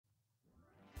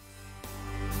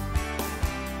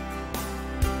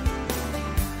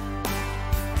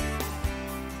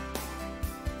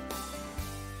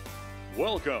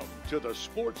Welcome to the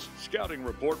Sports Scouting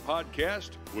Report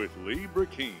podcast with Lee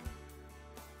Burkeen.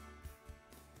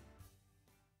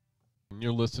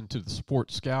 You're listening to the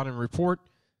Sports Scouting Report.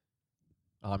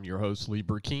 I'm your host, Lee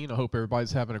Burkeen. I hope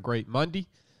everybody's having a great Monday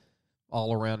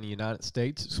all around the United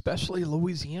States, especially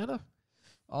Louisiana.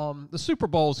 The Super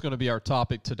Bowl is going to be our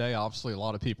topic today. Obviously, a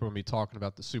lot of people are going to be talking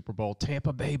about the Super Bowl.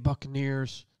 Tampa Bay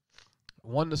Buccaneers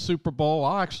won the Super Bowl.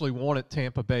 I actually wanted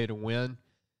Tampa Bay to win.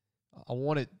 I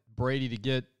wanted Brady to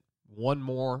get one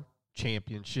more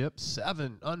championship.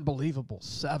 7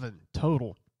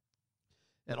 total.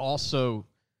 And also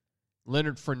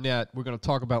Leonard Fournette. We're going to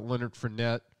talk about Leonard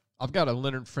Fournette. I've got a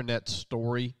Leonard Fournette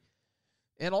story.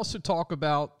 And also talk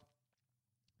about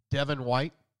Devin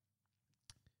White,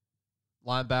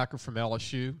 linebacker from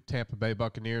LSU, Tampa Bay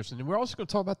Buccaneers. And then we're also going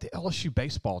to talk about the LSU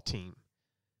baseball team.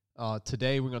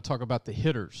 Today we're going to talk about the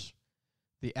hitters,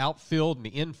 the outfield and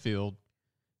the infield,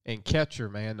 and catcher,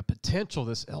 man. The potential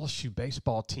this LSU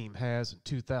baseball team has in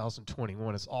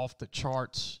 2021 is off the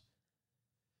charts.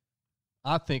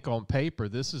 I think on paper,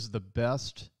 this is the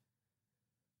best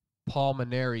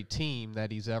pulmonary team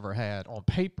that he's ever had on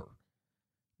paper.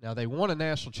 Now, they won a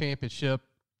national championship,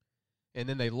 and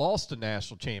then they lost a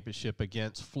national championship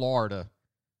against Florida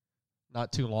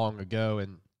not too long ago.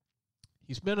 And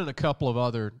he's been in a couple of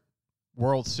other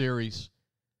World Series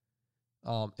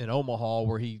in Omaha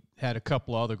where he had a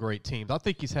couple of other great teams. I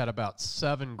think he's had about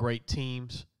 7 great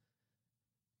teams.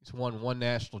 He's won 1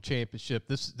 national championship.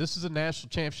 This is a national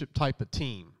championship type of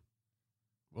team.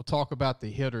 We'll talk about the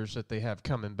hitters that they have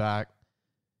coming back.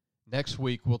 Next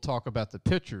week, we'll talk about the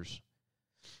pitchers.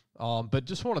 But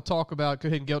just want to go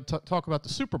ahead and talk about the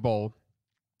Super Bowl.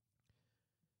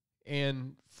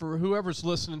 And for whoever's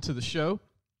listening to the show,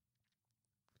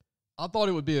 I thought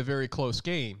it would be a very close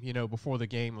game. You know, before the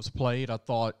game was played, I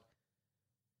thought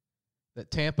that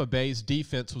Tampa Bay's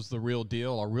defense was the real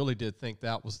deal. I really did think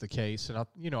that was the case. And,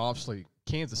 obviously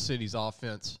Kansas City's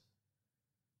offense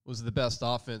was the best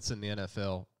offense in the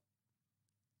NFL.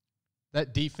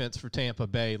 That defense for Tampa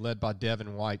Bay, led by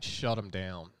Devin White, shut them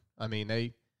down. I mean,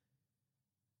 they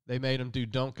made them do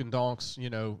dunk and donks,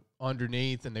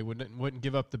 underneath, and they wouldn't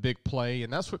give up the big play.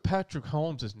 And that's what Patrick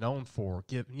Mahomes is known for,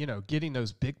 getting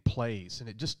those big plays. And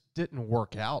it just didn't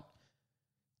work out.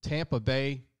 Tampa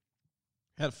Bay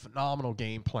had a phenomenal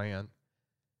game plan.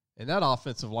 And that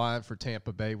offensive line for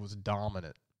Tampa Bay was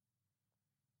dominant.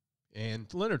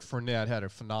 And Leonard Fournette had a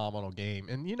phenomenal game.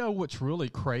 And you know what's really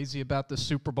crazy about the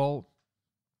Super Bowl?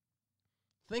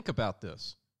 Think about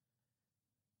this.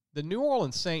 The New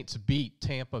Orleans Saints beat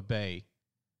Tampa Bay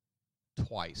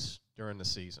twice during the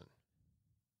season.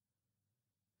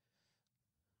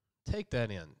 Take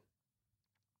that in.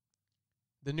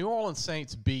 The New Orleans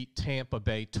Saints beat Tampa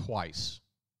Bay twice.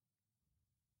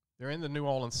 They're in the New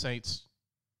Orleans Saints.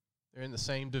 They're in the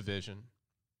same division.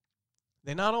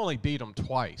 They not only beat them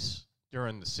twice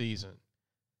during the season,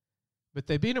 but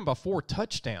they beat them by 4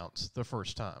 touchdowns the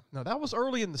first time. Now, that was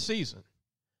early in the season.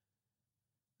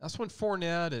 That's when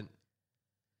Fournette and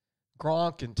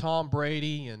Gronk and Tom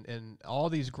Brady and all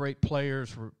these great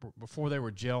players were before they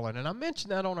were gelling. And I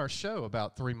mentioned that on our show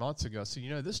about 3 months ago. So,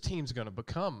 this team's going to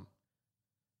become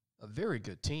a very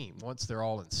good team once they're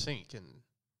all in sync. And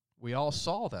we all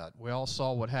saw that. We all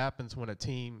saw what happens when a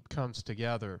team comes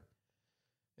together.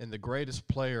 And the greatest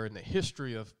player in the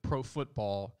history of pro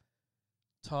football,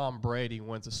 Tom Brady,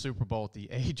 wins a Super Bowl at the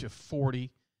age of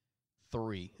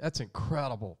 43. That's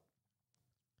incredible.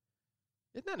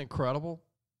 Isn't that incredible?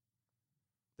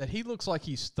 That he looks like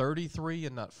he's 33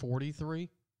 and not 43.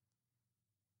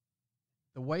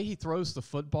 The way he throws the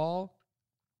football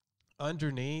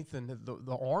underneath and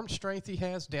the arm strength he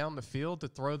has down the field to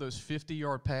throw those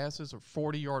 50-yard passes or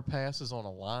 40-yard passes on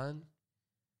a line.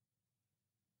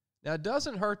 Now, it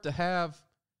doesn't hurt to have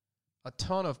a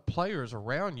ton of players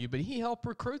around you, but he helped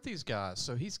recruit these guys,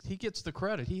 so he gets the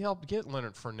credit. He helped get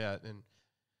Leonard Fournette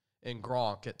and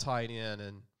Gronk at tight end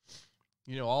and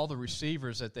all the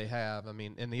receivers that they have. I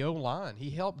mean, and the O-line, he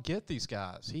helped get these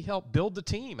guys. He helped build the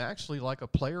team, actually, like a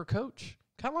player coach.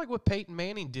 Kind of like what Peyton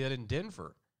Manning did in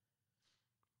Denver.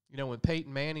 When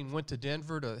Peyton Manning went to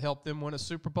Denver to help them win a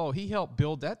Super Bowl, he helped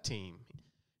build that team.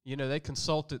 They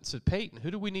consulted and said, Peyton, who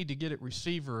do we need to get at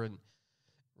receiver and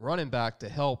running back to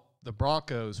help the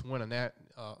Broncos win a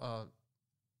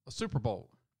Super Bowl?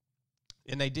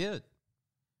 And they did.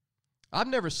 I've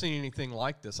never seen anything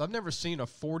like this. I've never seen a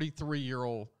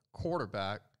 43-year-old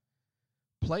quarterback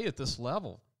play at this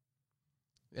level.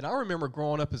 And I remember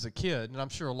growing up as a kid, and I'm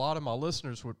sure a lot of my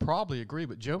listeners would probably agree,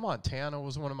 but Joe Montana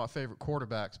was one of my favorite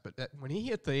quarterbacks. But when he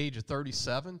hit the age of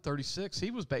 37, 36, he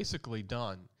was basically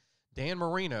done. Dan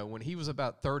Marino, when he was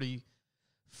about 35,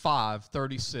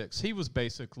 36. He was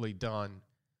basically done.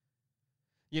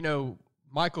 You know,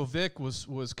 Michael Vick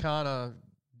was kind of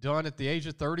done at the age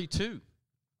of 32.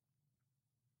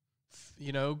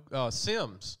 You know,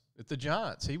 Sims at the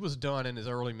Giants, he was done in his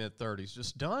early mid-30s,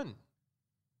 just done.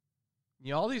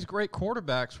 You know, all these great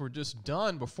quarterbacks were just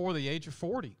done before the age of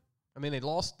 40. I mean,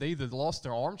 they either lost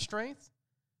their arm strength,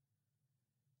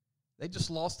 they just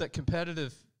lost that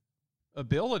competitive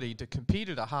ability to compete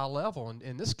at a high level,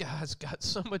 and this guy's got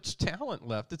so much talent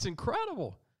left. It's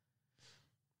incredible.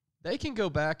 They can go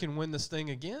back and win this thing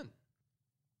again.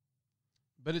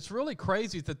 But it's really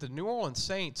crazy that the New Orleans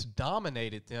Saints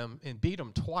dominated them and beat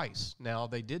them twice. Now,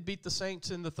 they did beat the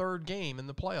Saints in the third game in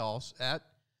the playoffs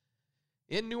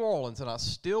in New Orleans, and I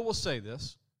still will say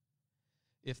this.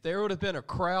 If there would have been a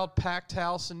crowd-packed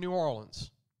house in New Orleans,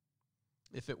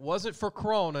 if it wasn't for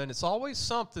Corona, and it's always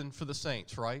something for the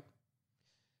Saints, right?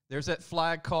 There's that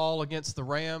flag call against the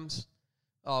Rams.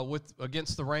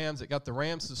 It got the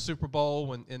Rams to the Super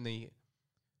Bowl in the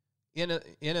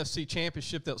NFC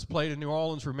Championship that was played in New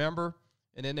Orleans, remember?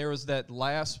 And then there was that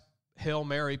last Hail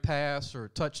Mary pass or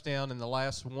touchdown in the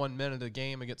last 1 minute of the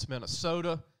game against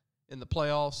Minnesota in the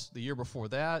playoffs the year before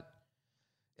that.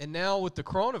 And now with the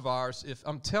coronavirus,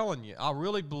 I'm telling you, I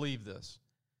really believe this.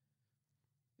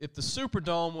 If the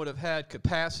Superdome would have had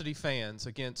capacity fans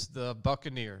against the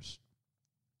Buccaneers,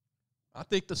 I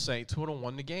think the Saints would have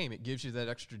won the game. It gives you that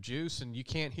extra juice, and you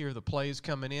can't hear the plays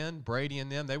coming in. Brady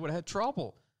and them, they would have had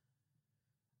trouble.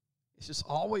 It's just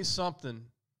always something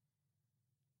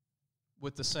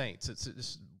with the Saints.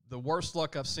 It's the worst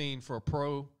luck I've seen for a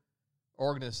pro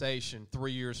organization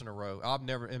 3 years in a row.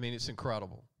 It's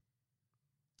incredible.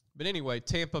 But anyway,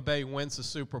 Tampa Bay wins the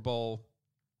Super Bowl.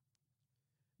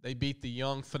 They beat the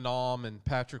young phenom and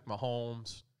Patrick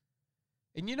Mahomes.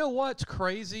 And you know what's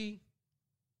crazy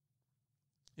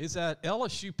is that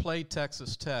LSU played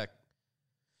Texas Tech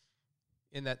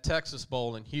in that Texas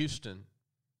Bowl in Houston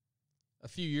a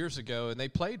few years ago, and they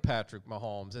played Patrick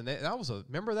Mahomes, and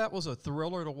remember that was a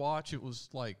thriller to watch. It was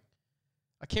like,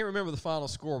 I can't remember the final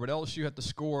score, but LSU had to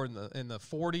score in the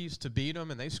 40s to beat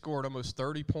them, and they scored almost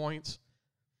 30 points,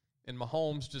 and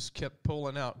Mahomes just kept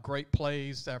pulling out great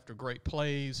plays after great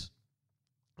plays,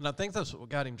 and I think that's what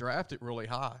got him drafted really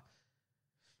high.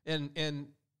 And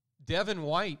Devin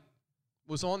White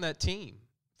was on that team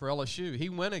for LSU. He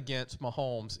went against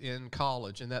Mahomes in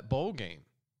college in that bowl game.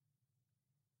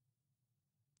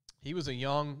 He was a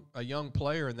young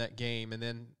player in that game, and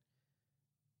then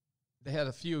they had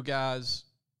a few guys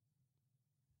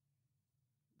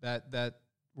that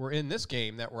were in this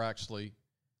game that were actually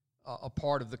a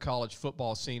part of the college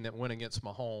football scene that went against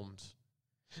Mahomes.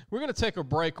 We're going to take a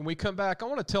break. When we come back, I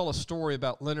want to tell a story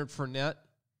about Leonard Fournette,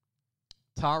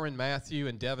 Tyrann Mathieu,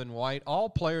 and Devin White, all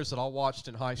players that I watched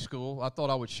in high school. I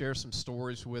thought I would share some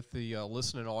stories with the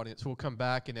listening audience. We'll come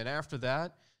back, and then after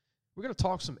that, we're going to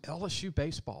talk some LSU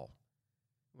baseball.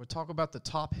 We'll talk about the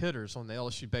top hitters on the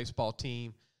LSU baseball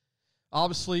team.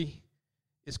 Obviously,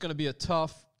 it's going to be a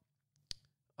tough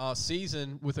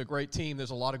season with a great team.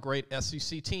 There's a lot of great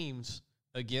SEC teams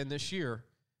again this year.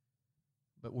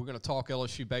 But we're going to talk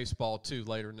LSU baseball, too,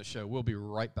 later in the show. We'll be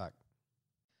right back.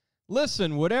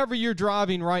 Listen, whatever you're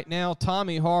driving right now,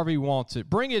 Tommy Harvey wants it.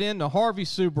 Bring it in to Harvey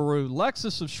Subaru,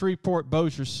 Lexus of Shreveport,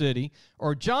 Bossier City,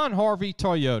 or John Harvey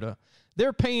Toyota.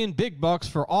 They're paying big bucks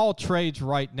for all trades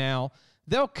right now.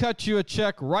 They'll cut you a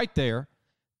check right there.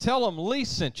 Tell them Lee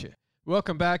sent you.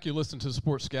 Welcome back. You're listening to the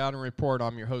Sports Scouting Report.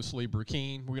 I'm your host, Lee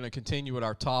Burkeen. We're going to continue with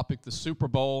our topic, the Super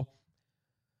Bowl.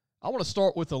 I want to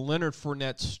start with a Leonard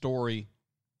Fournette story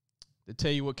to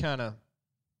tell you what kind of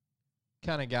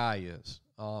guy he is.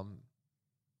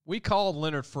 We called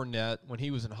Leonard Fournette when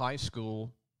he was in high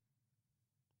school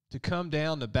to come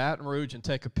down to Baton Rouge and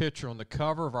take a picture on the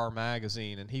cover of our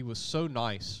magazine, and he was so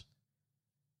nice.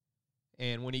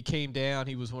 And when he came down,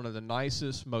 he was one of the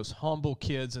nicest, most humble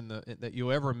kids that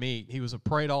you'll ever meet. He was a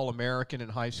parade All-American in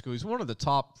high school. He's one of the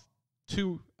top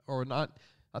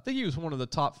I think he was one of the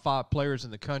top 5 players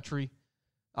in the country.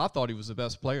 I thought he was the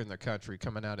best player in the country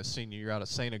coming out his senior year out of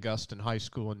St. Augustine High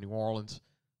School in New Orleans,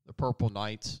 the Purple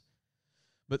Knights.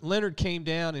 But Leonard came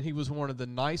down, and he was one of the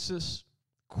nicest,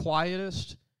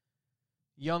 quietest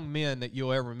young men that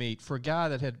you'll ever meet. For a guy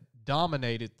that had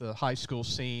dominated the high school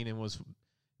scene and was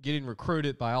getting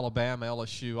recruited by Alabama,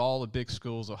 LSU, all the big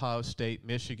schools, Ohio State,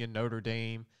 Michigan, Notre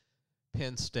Dame,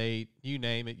 Penn State, you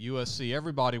name it, USC,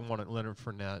 everybody wanted Leonard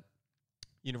Fournette.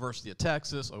 University of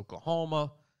Texas,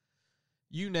 Oklahoma,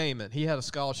 you name it. He had a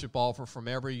scholarship offer from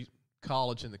every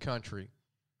college in the country.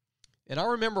 And I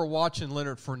remember watching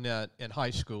Leonard Fournette in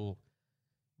high school,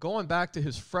 going back to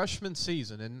his freshman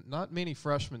season, and not many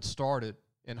freshmen started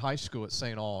in high school at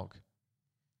St. Aug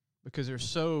because they're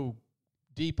so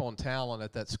deep on talent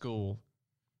at that school.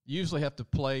 You usually have to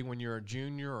play when you're a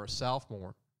junior or a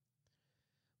sophomore.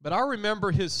 But I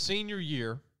remember his senior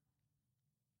year.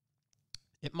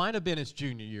 It might have been his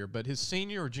junior year, but his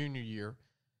senior or junior year,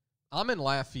 I'm in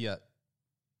Lafayette.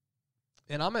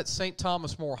 And I'm at St.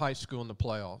 Thomas More High School in the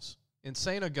playoffs. And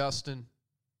St. Augustine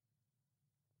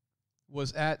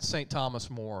was at St. Thomas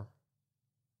More.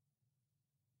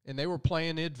 And they were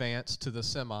playing the advance to the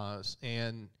semis.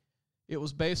 And it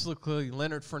was basically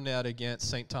Leonard Fournette against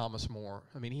St. Thomas More.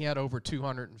 I mean, he had over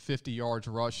 250 yards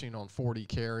rushing on 40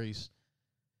 carries,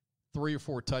 3 or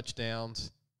 4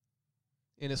 touchdowns.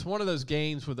 And it's one of those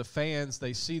games where the fans,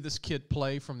 they see this kid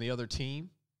play from the other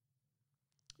team,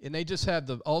 and they just have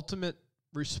the ultimate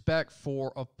respect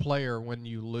for a player when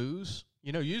you lose.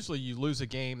 You know, usually you lose a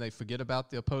game, they forget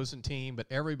about the opposing team, but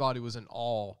everybody was in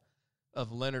awe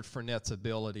of Leonard Fournette's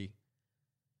ability.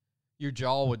 Your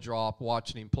jaw would drop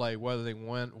watching him play, whether they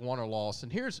won or lost.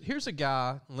 And here's a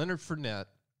guy, Leonard Fournette.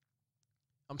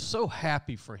 I'm so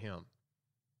happy for him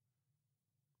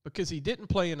because he didn't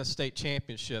play in a state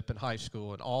championship in high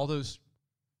school, and all those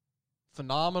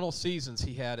phenomenal seasons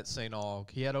he had at St.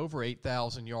 Aug. He had over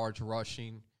 8,000 yards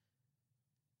rushing,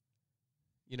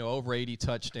 you know, over 80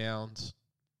 touchdowns.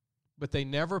 But they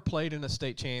never played in a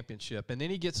state championship. And then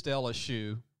he gets to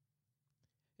LSU,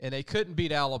 and they couldn't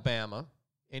beat Alabama.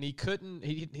 And he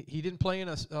didn't play in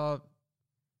a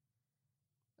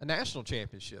national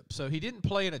championship. So he didn't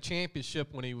play in a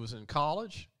championship when he was in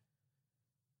college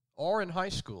or in high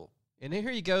school. And then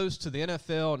here he goes to the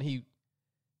NFL, and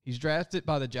he's drafted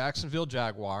by the Jacksonville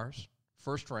Jaguars,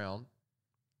 first round.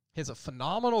 He has a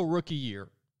phenomenal rookie year.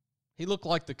 He looked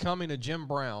like the coming of Jim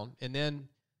Brown. And then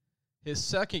his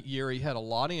second year, he had a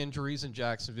lot of injuries in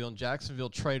Jacksonville, and Jacksonville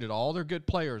traded all their good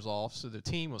players off, so the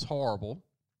team was horrible.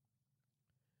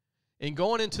 And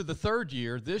going into the third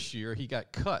year, this year, he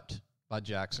got cut by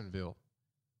Jacksonville.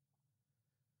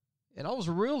 And I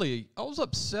was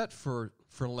upset for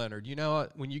Leonard. You know,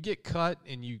 when you get cut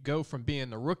and you go from being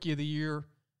the rookie of the year,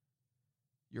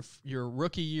 your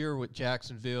rookie year with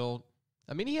Jacksonville,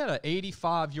 I mean, he had an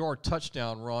 85-yard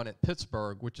touchdown run at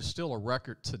Pittsburgh, which is still a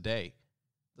record today.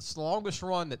 It's the longest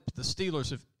run that the Steelers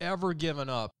have ever given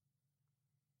up.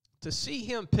 To see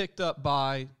him picked up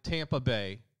by Tampa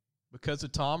Bay because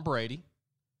of Tom Brady,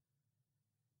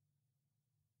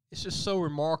 it's just so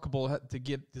remarkable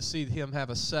to see him have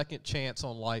a second chance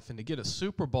on life and to get a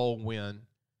Super Bowl win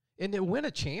and to win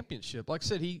a championship. Like I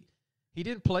said, he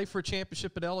didn't play for a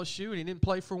championship at LSU, and he didn't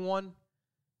play for one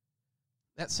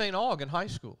at St. Aug in high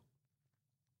school.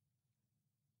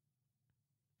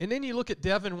 And then you look at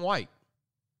Devin White,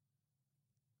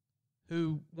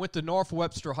 who went to North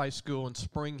Webster High School in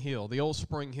Spring Hill, the old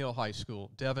Spring Hill High School.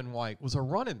 Devin White was a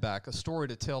running back, a story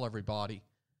to tell everybody.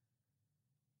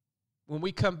 When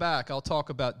we come back, I'll talk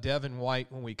about Devin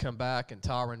White when we come back and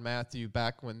Tyrann Mathieu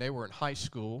back when they were in high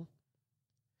school.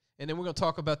 And then we're going to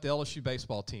talk about the LSU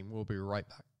baseball team. We'll be right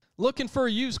back. Looking for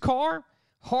a used car?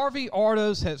 Harvey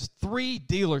Autos has 3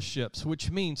 dealerships,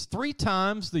 which means 3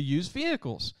 times the used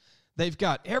vehicles. They've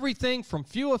got everything from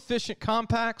fuel-efficient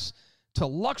compacts to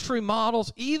luxury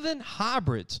models, even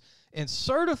hybrids, and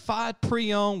certified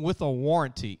pre-owned with a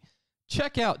warranty.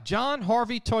 Check out John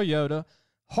Harvey Toyota,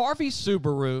 Harvey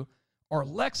Subaru, or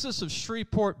Lexus of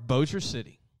Shreveport, Bossier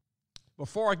City.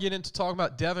 Before I get into talking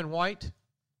about Devin White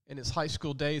and his high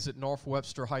school days at North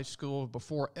Webster High School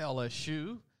before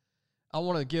LSU, I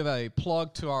want to give a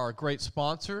plug to our great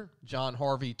sponsor, John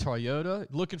Harvey Toyota.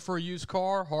 Looking for a used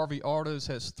car? Harvey Autos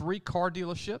has 3 car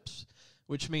dealerships,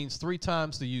 which means 3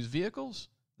 times the used vehicles.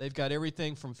 They've got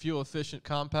everything from fuel-efficient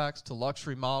compacts to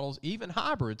luxury models, even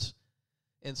hybrids,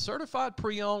 and certified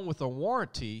pre-owned with a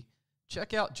warranty.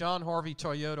 Check out John Harvey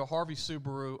Toyota, Harvey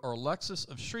Subaru, or Lexus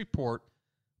of Shreveport,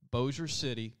 Bossier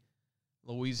City,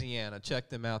 Louisiana. Check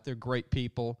them out. They're great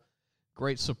people,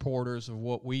 great supporters of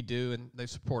what we do, and they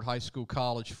support high school,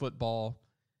 college football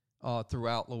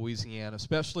throughout Louisiana,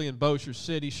 especially in Bossier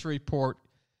City, Shreveport,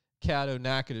 Caddo,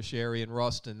 Natchitoches area, and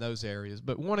Ruston, those areas.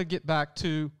 But we want to get back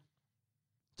to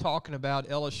talking about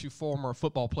LSU former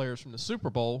football players from the Super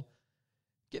Bowl.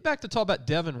 Get back to talk about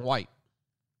Devin White.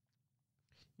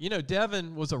 You know,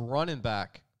 Devin was a running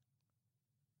back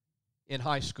in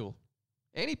high school,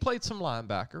 and he played some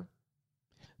linebacker,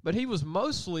 but he was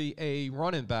mostly a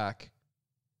running back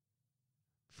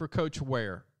for Coach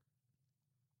Ware.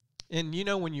 And, you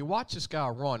know, when you watch this guy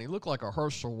run, he looked like a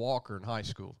Herschel Walker in high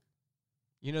school.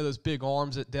 You know those big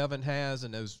arms that Devin has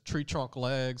and those tree trunk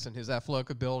legs and his athletic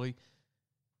ability?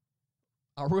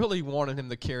 I really wanted him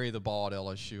to carry the ball at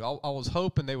LSU. I was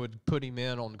hoping they would put him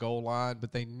in on goal line,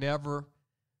 but they never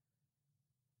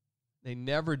They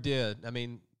never did. I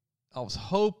mean, I was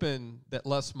hoping that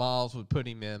Les Miles would put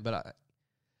him in, but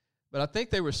I think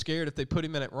they were scared if they put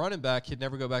him in at running back, he'd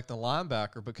never go back to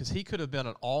linebacker because he could have been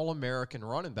an All-American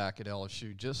running back at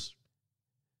LSU, just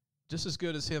as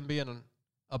good as him being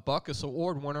a Butkus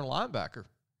Award winner linebacker.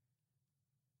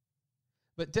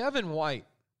 But Devin White,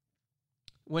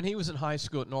 when he was in high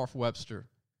school at North Webster,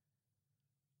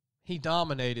 he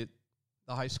dominated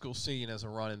the high school scene as a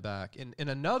running back. And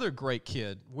another great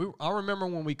kid, I remember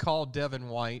when we called Devin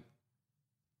White,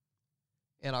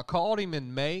 and I called him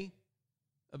in May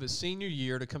of his senior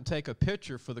year to come take a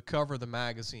picture for the cover of the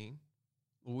magazine,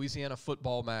 Louisiana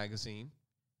Football Magazine.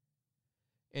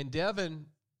 And Devin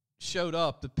showed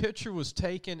up. The picture was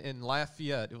taken in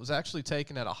Lafayette. It was actually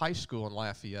taken at a high school in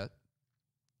Lafayette.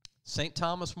 St.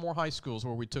 Thomas More High School is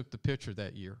where we took the picture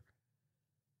that year.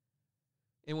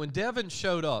 And when Devin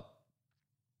showed up,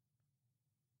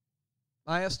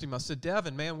 I asked him, I said,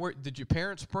 Devin, man, did your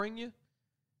parents bring you?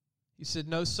 He said,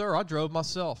 no, sir, I drove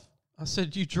myself. I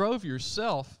said, you drove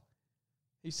yourself?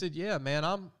 He said, yeah,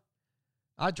 man,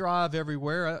 I drive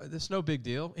everywhere. It's no big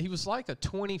deal. He was like a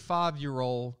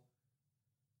 25-year-old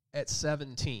at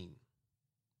 17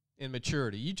 in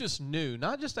maturity. You just knew,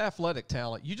 not just athletic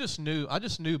talent, you just knew. I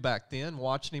just knew back then,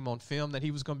 watching him on film, that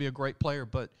he was going to be a great player,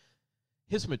 but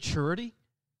his maturity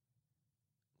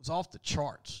was off the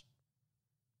charts.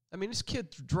 I mean, this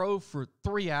kid drove for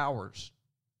 3 hours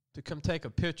to come take a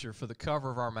picture for the cover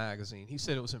of our magazine. He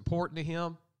said it was important to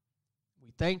him.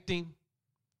 We thanked him.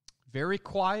 Very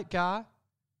quiet guy,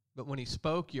 but when he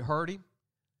spoke, you heard him.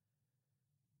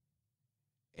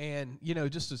 And, you know,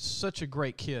 just such a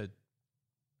great kid.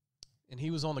 And he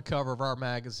was on the cover of our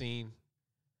magazine,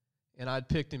 and I'd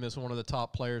picked him as one of the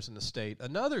top players in the state.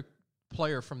 Another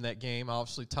player from that game,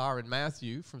 obviously, Tyrann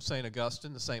Mathieu from St.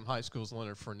 Augustine, the same high school as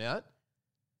Leonard Fournette.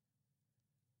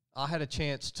 I had a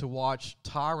chance to watch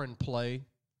Tyrann play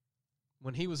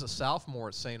when he was a sophomore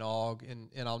at St. Aug,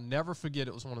 and I'll never forget,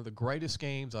 it was one of the greatest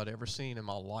games I'd ever seen in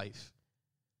my life.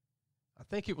 I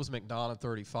think it was McDonough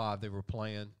 35 they were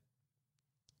playing.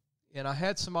 And I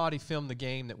had somebody film the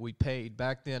game that we paid.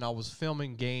 Back then I was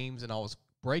filming games, and I was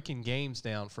breaking games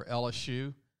down for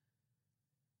LSU.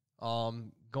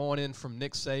 Going in from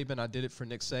Nick Saban, I did it for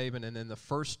Nick Saban, and then the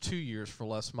first 2 years for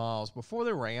Les Miles, before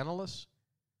there were analysts,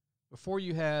 before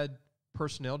you had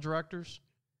personnel directors,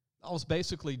 I was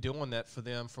basically doing that for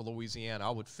them for Louisiana.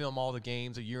 I would film all the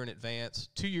games a year in advance,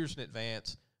 2 years in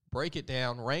advance, break it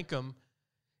down, rank them,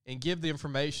 and give the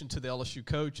information to the LSU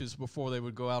coaches before they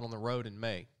would go out on the road in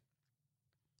May.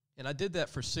 And I did that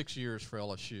for 6 years for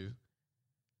LSU.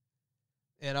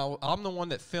 And I'm the one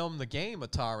that filmed the game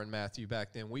of Tyrann Mathieu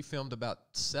back then. We filmed about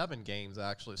 7 games,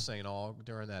 actually, at St. Aug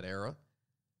during that era,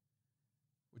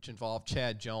 which involved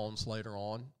Chad Jones later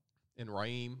on, and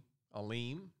Raheem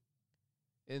Aleem,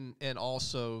 and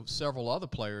also several other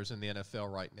players in the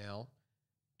NFL right now.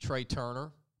 Trey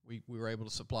Turner. We were able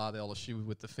to supply the LSU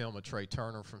with the film of Trey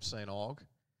Turner from St. Aug,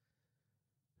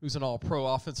 who's an all-pro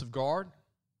offensive guard,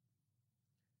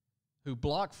 who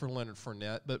blocked for Leonard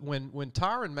Fournette. But when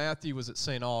Tyrann Mathieu was at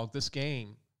St. Aug, this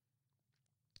game,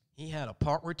 he had a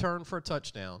punt return for a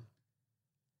touchdown.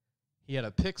 He had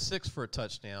a pick six for a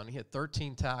touchdown. He had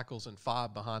 13 tackles and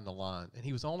 5 behind the line. And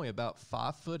he was only about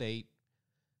 5'8",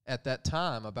 at that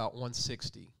time, about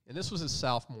 160. And this was his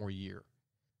sophomore year.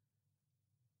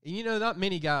 And you know, not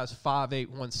many guys 5'8",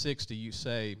 160, you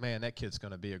say, man, that kid's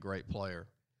going to be a great player.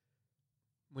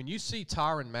 When you see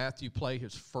Tyrann Mathieu play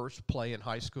his first play in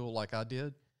high school like I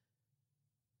did,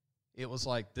 it was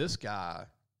like, this guy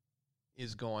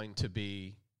is going to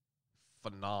be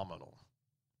phenomenal.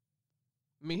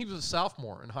 I mean, he was a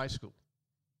sophomore in high school.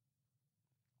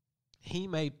 He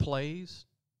made plays.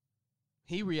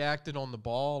 He reacted on the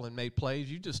ball and made plays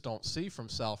you just don't see from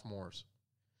sophomores.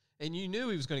 And you knew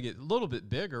he was going to get a little bit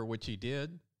bigger, which he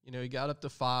did. You know, he got up to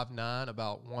 5'9",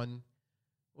 about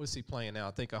what is he playing now?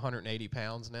 I think 180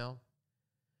 pounds now.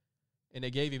 And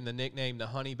they gave him the nickname the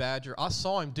Honey Badger. I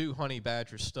saw him do Honey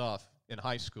Badger stuff in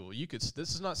high school.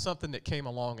 This is not something that came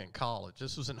along in college.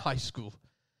 This was in high school.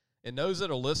 And those that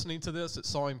are listening to this that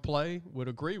saw him play would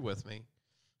agree with me.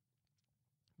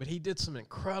 But he did some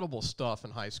incredible stuff in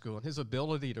high school, and his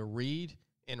ability to read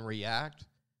and react.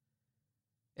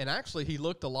 And actually, he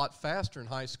looked a lot faster in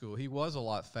high school. He was a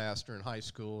lot faster in high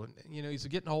school. And, you know, he's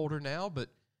getting older now, but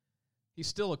he's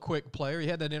still a quick player. He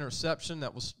had that interception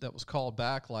that was called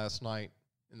back last night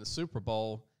in the Super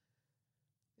Bowl.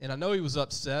 And I know he was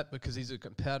upset because he's a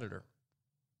competitor.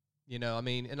 You know, I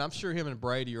mean, and I'm sure him and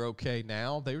Brady are okay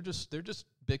now. They're just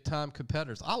big-time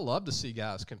competitors. I love to see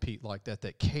guys compete like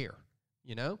that care,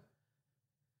 you know,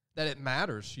 that it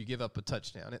matters you give up a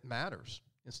touchdown. It matters.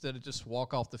 instead of just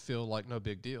walk off the field like no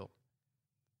big deal.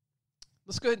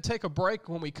 Let's go ahead and take a break.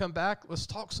 When we come back, let's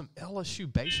talk some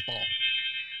LSU baseball.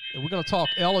 And we're going to talk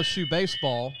LSU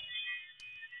baseball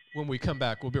when we come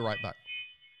back. We'll be right back.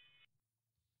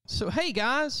 So, hey,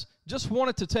 guys, just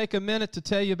wanted to take a minute to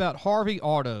tell you about Harvey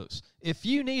Autos. If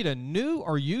you need a new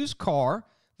or used car,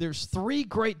 there's 3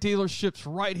 great dealerships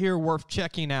right here worth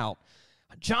checking out.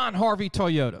 John Harvey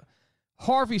Toyota,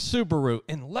 Harvey Subaru,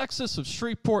 and Lexus of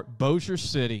Shreveport, Bossier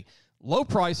City. Low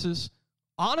prices,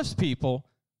 honest people.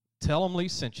 Tell them Lee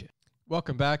sent you.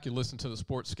 Welcome back. You listen to the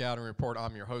Sports Scouting Report.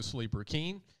 I'm your host, Lee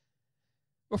Burkeen.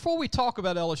 Before we talk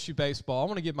about LSU baseball, I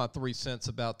want to give my 3 cents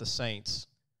about the Saints.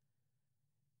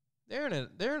 They're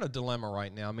in a dilemma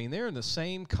right now. I mean, they're in the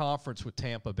same conference with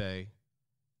Tampa Bay.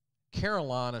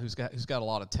 Carolina, who's got a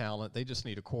lot of talent. They just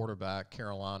need a quarterback.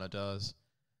 Carolina does.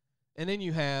 And then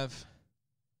you have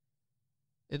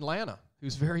Atlanta,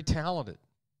 who's very talented.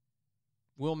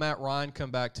 Will Matt Ryan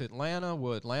come back to Atlanta?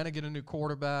 Will Atlanta get a new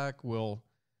quarterback? Will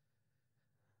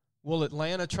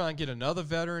Atlanta try and get another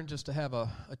veteran just to have a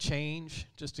change,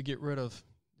 just to get rid of,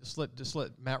 just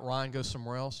let Matt Ryan go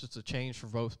somewhere else, just a change for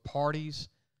both parties?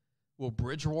 Will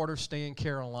Bridgewater stay in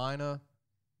Carolina?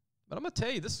 But I'm going to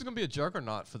tell you, this is going to be a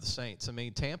juggernaut for the Saints. I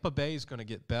mean, Tampa Bay is going to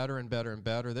get better and better and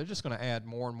better. They're just going to add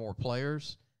more and more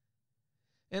players.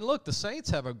 And look, the Saints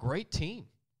have a great team.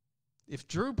 If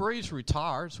Drew Brees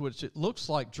retires, which it looks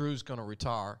like Drew's going to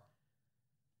retire,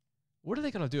 what are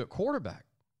they going to do at quarterback?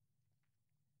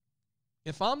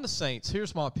 If I'm the Saints,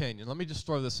 here's my opinion. Let me just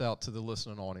throw this out to the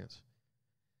listening audience.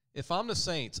 If I'm the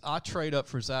Saints, I trade up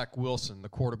for Zach Wilson, the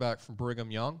quarterback from Brigham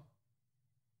Young,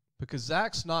 because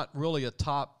Zach's not really a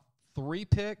top 3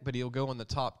 pick, but he'll go in the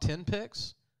top 10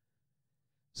 picks.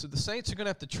 So the Saints are going to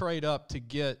have to trade up to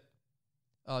get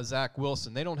Zach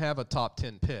Wilson. They don't have a top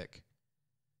 10 pick.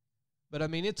 But, I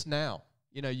mean, it's now.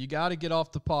 You know, you got to get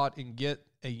off the pot and get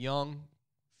a young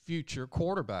future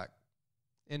quarterback.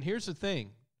 And here's the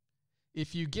thing.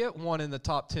 If you get one in the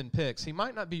top 10 picks, he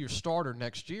might not be your starter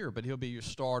next year, but he'll be your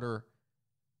starter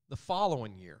the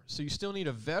following year. So you still need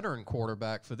a veteran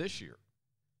quarterback for this year.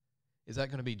 Is that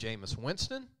going to be Jameis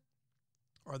Winston?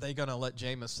 Are they going to let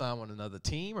Jameis sign with another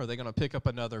team? Are they going to pick up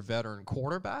another veteran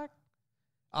quarterback?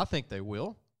 I think they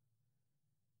will.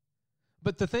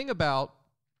 But the thing about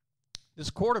this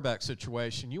quarterback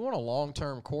situation, you want a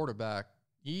long-term quarterback,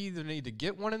 you either need to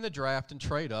get one in the draft and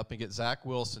trade up and get Zach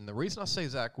Wilson. The reason I say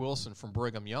Zach Wilson from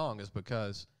Brigham Young is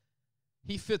because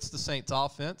he fits the Saints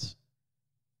offense.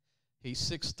 He's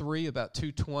 6'3", about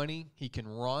 220. He can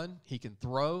run. He can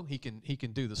throw. He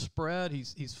can do the spread.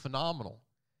 He's phenomenal.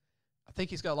 I think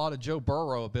he's got a lot of Joe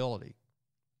Burrow ability.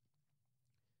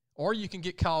 Or you can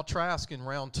get Kyle Trask in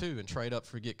round 2 and trade up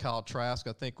for get Kyle Trask.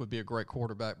 I think would be a great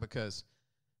quarterback because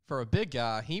for a big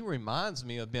guy, he reminds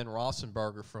me of Ben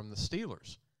Roethlisberger from the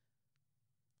Steelers.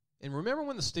 And remember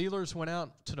when the Steelers went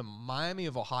out to the Miami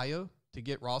of Ohio to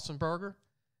get Roethlisberger?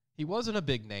 He wasn't a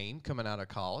big name coming out of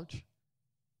college.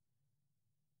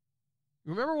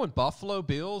 Remember when Buffalo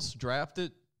Bills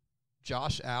drafted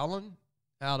Josh Allen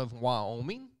out of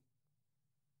Wyoming?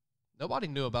 Nobody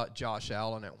knew about Josh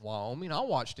Allen at Wyoming. I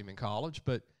watched him in college,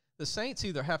 but the Saints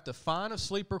either have to find a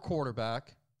sleeper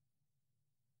quarterback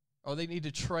or they need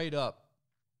to trade up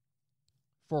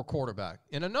for a quarterback.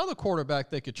 And another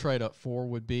quarterback they could trade up for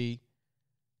would be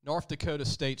North Dakota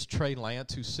State's Trey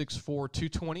Lance, who's 6'4",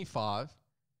 225,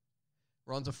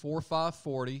 runs a 4.5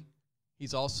 40.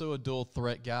 He's also a dual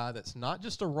threat guy that's not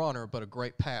just a runner but a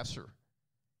great passer.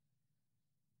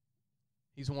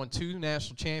 He's won 2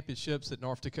 national championships at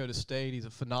North Dakota State. He's a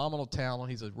phenomenal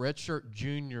talent. He's a redshirt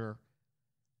junior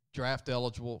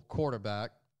draft-eligible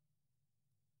quarterback.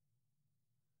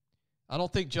 I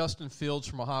don't think Justin Fields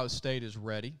from Ohio State is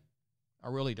ready. I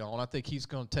really don't. I think it's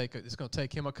going to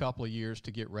take him a couple of years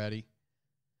to get ready.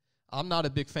 I'm not a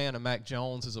big fan of Mac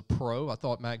Jones as a pro. I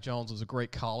thought Mac Jones was a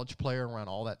great college player around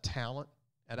all that talent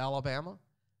at Alabama.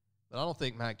 But I don't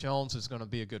think Mac Jones is going to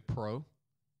be a good pro.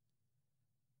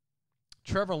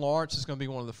 Trevor Lawrence is going to be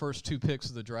one of the first 2 picks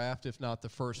of the draft, if not the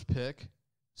first pick.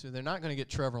 So they're not going to get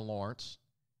Trevor Lawrence.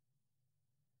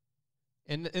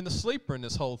 And the sleeper in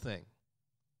this whole thing,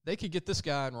 they could get this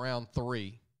guy in round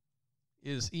 3,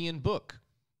 is Ian Book.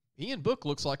 Ian Book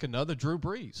looks like another Drew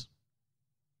Brees.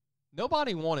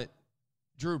 Nobody wanted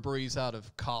Drew Brees out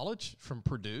of college from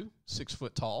Purdue, 6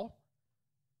 foot tall.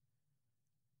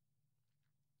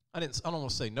 I don't want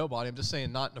to say nobody. I'm just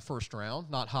saying not in the first round,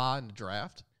 not high in the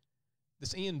draft.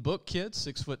 This Ian Book kid,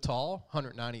 6 foot tall,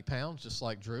 190 pounds, just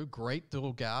like Drew. Great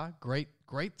little guy, great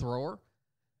thrower.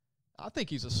 I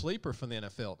think he's a sleeper for the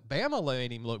NFL. Bama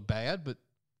made him look bad, but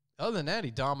other than that,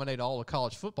 he dominated all of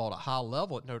college football at a high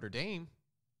level at Notre Dame.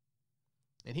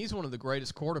 And he's one of the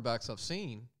greatest quarterbacks I've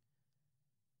seen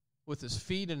with his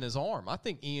feet and his arm. I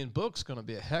think Ian Book's going to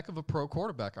be a heck of a pro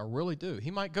quarterback. I really do.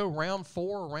 He might go round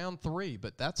 4 or round 3,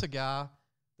 but that's a guy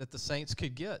that the Saints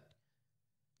could get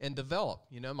and develop.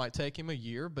 You know, it might take him a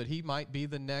year, but he might be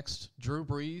the next Drew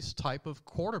Brees type of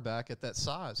quarterback at that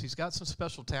size. He's got some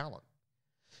special talent.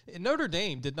 And Notre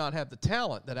Dame did not have the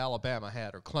talent that Alabama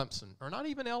had, or Clemson, or not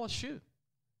even LSU,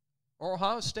 or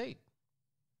Ohio State.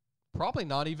 Probably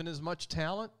not even as much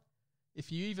talent,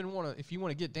 if you want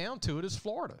to get down to it, as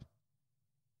Florida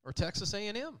or Texas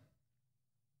A&M.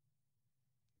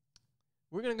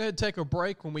 We're going to go ahead and take a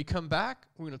break. When we come back,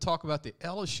 we're going to talk about the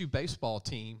LSU baseball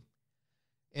team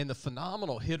and the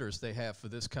phenomenal hitters they have for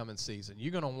this coming season.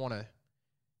 You're going to want to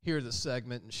hear this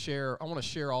segment and share. I want to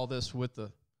share all this with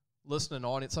the listening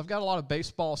audience. I've got a lot of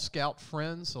baseball scout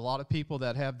friends, a lot of people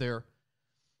that have their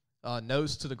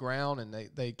nose to the ground, and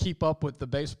they keep up with the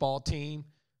baseball team.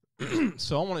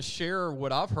 So I want to share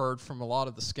what I've heard from a lot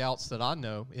of the scouts that I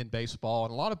know in baseball,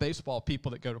 and a lot of baseball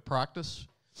people that go to practice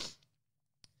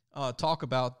talk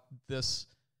about this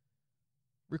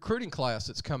recruiting class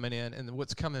that's coming in and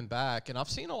what's coming back. And I've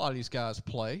seen a lot of these guys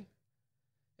play,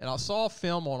 and I saw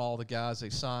film on all the guys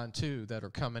they signed too that are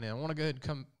coming in. I want to go ahead and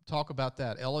come talk about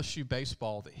that. LSU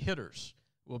baseball, the hitters.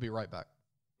 We'll be right back.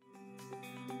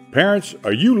 Parents,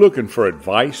 are you looking for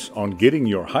advice on getting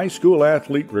your high school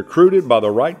athlete recruited by the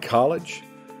right college?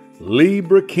 Lee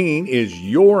Brakeen is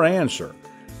your answer.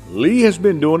 Lee has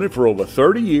been doing it for over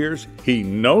 30 years. He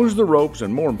knows the ropes,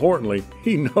 and more importantly,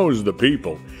 he knows the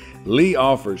people. Lee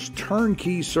offers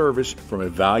turnkey service from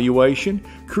evaluation,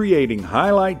 creating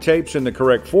highlight tapes in the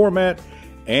correct format,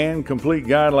 and complete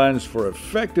guidelines for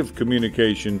effective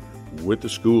communication with the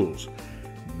schools.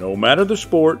 No matter the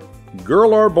sport,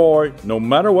 girl or boy, no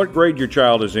matter what grade your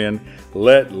child is in,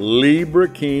 let Lee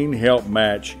Brakeen help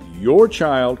match your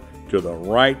child to the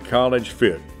right college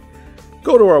fit.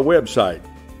 Go to our website,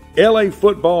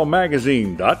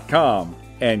 lafootballmagazine.com,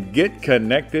 and get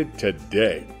connected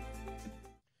today.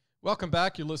 Welcome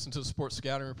back. You're listening to the Sports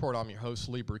Scouting Report. I'm your host,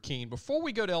 Lee Brakeen. Before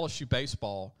we go to LSU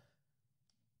baseball,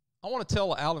 I want to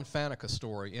tell an Alan Faneca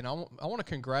story, and I want to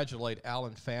congratulate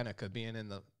Alan Faneca being in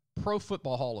the Pro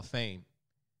Football Hall of Fame.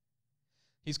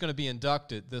 He's going to be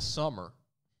inducted this summer.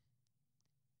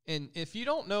 And if you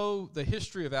don't know the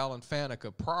history of Alan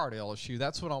Faneca prior to LSU,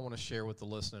 that's what I want to share with the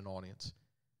listening audience.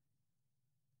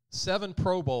 7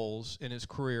 Pro Bowls in his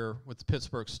career with the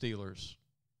Pittsburgh Steelers.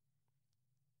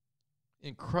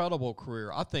 Incredible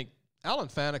career. I think Alan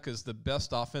Faneca is the best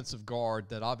offensive guard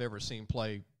that I've ever seen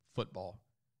play football.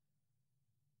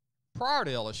 Prior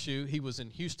to LSU, he was in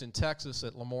Houston, Texas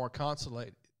at Lamar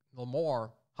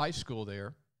High School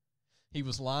there. He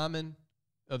was Lineman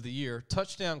of the Year,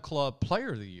 Touchdown Club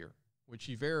Player of the Year, which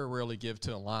you very rarely give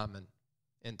to a lineman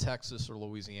in Texas or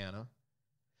Louisiana.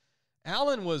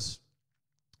 Allen was,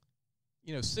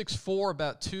 6'4",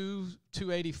 about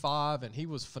 285, and he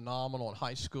was phenomenal in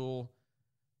high school.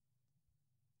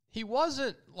 He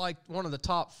wasn't like one of the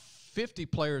top 50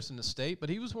 players in the state, but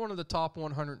he was one of the top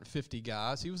 150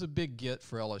 guys. He was a big get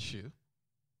for LSU.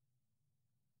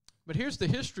 But here's the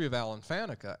history of Alan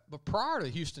Faneca. But prior to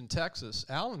Houston, Texas,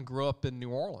 Alan grew up in New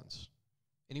Orleans,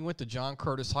 and he went to John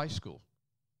Curtis High School.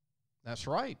 That's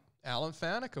right. Alan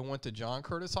Faneca went to John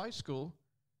Curtis High School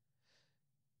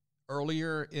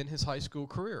earlier in his high school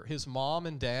career. His mom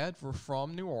and dad were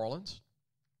from New Orleans,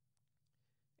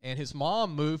 and his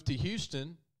mom moved to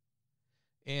Houston,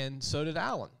 and so did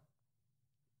Alan.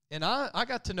 And I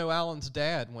got to know Alan's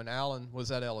dad when Alan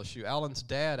was at LSU. Alan's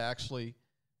dad actually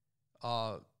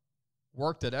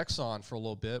worked at Exxon for a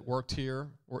little bit, worked here,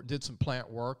 did some plant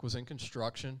work, was in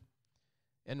construction,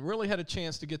 and really had a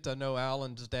chance to get to know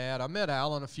Alan's dad. I met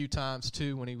Alan a few times,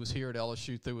 too, when he was here at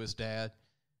LSU through his dad.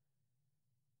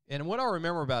 And what I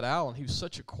remember about Alan, he was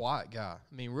such a quiet guy.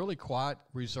 I mean, really quiet,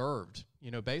 reserved.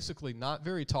 Basically not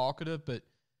very talkative, but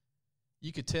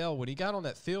you could tell when he got on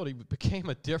that field, he became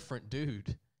a different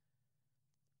dude.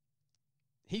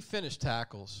 He finished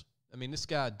tackles. I mean, this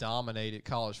guy dominated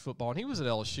college football, and he was at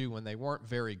LSU when they weren't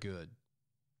very good.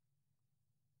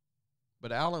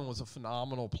 But Allen was a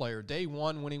phenomenal player. Day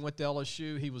one, when he went to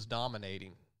LSU, he was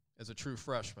dominating as a true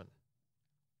freshman.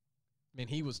 I mean,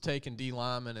 he was taking D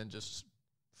linemen and just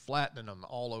flattening them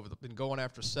all over and going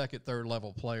after second, third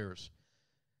level players.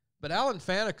 But Alan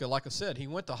Faneca, like I said, he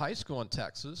went to high school in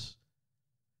Texas,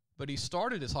 but he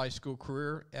started his high school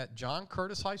career at John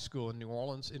Curtis High School in New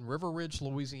Orleans in River Ridge,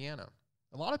 Louisiana.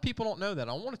 A lot of people don't know that.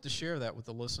 I wanted to share that with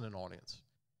the listening audience.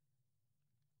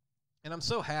 And I'm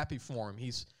so happy for him.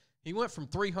 He went from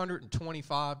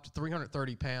 325 to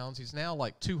 330 pounds. He's now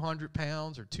like 200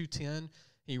 pounds or 210.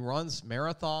 He runs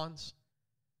marathons.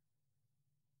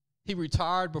 he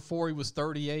retired before he was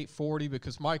 38, 40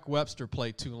 because Mike Webster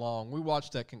played too long. We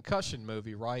watched that concussion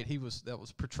movie, right? That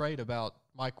was portrayed about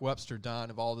Mike Webster dying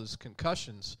of all those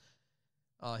concussions.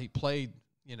 He played,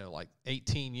 like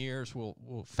 18 years. Well,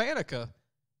 Faneca,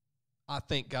 I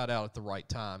think, got out at the right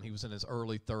time. He was in his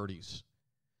early 30s.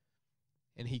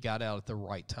 And he got out at the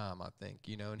right time, I think,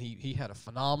 and he had a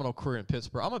phenomenal career in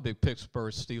Pittsburgh. I'm a big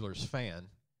Pittsburgh Steelers fan.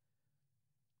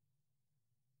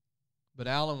 But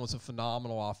Alan was a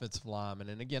phenomenal offensive lineman.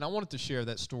 And, again, I wanted to share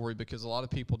that story because a lot of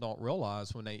people don't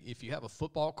realize if you have a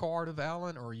football card of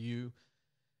Alan or you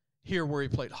hear where he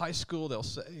played high school, they'll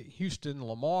say Houston,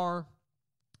 Lamar.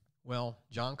 Well,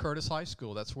 John Curtis High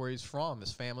School, that's where he's from.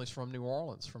 His family's from New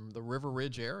Orleans, from the River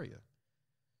Ridge area.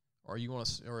 Or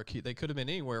they could have been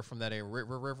anywhere from that area,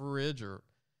 River Ridge or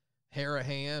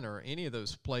Harahan or any of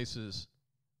those places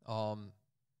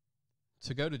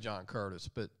to go to John Curtis.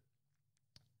 But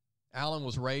Alan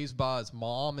was raised by his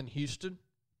mom in Houston,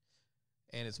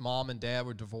 and his mom and dad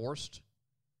were divorced.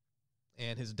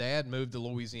 And his dad moved to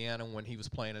Louisiana when he was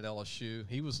playing at LSU.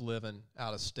 He was living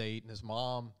out of state, and his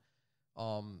mom,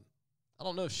 I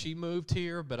don't know if she moved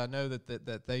here, but I know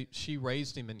that she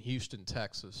raised him in Houston,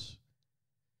 Texas,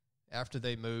 after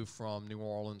they moved from New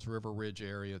Orleans, River Ridge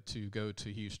area to go to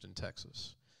Houston,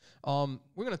 Texas. We're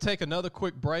going to take another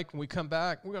quick break. When we come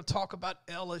back, we're going to talk about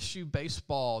LSU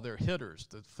baseball, their hitters,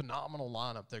 the phenomenal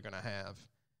lineup they're going to have.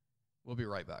 We'll be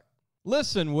right back.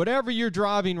 Listen, whatever you're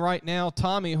driving right now,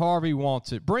 Tommy Harvey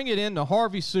wants it. Bring it in to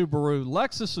Harvey Subaru,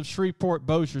 Lexus of Shreveport,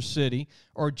 Bossier City,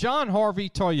 or John Harvey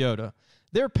Toyota.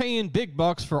 They're paying big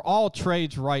bucks for all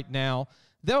trades right now.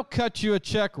 They'll cut you a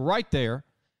check right there.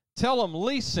 Tell them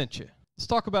Lee sent you. Let's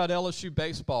talk about LSU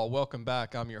baseball. Welcome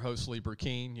back. I'm your host, Lee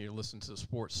Burkeen. You're listening to the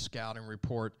Sports Scouting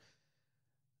Report.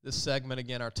 This segment,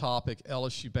 again, our topic,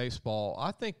 LSU baseball.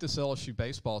 I think this LSU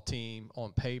baseball team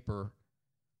on paper,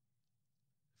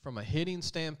 from a hitting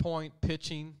standpoint,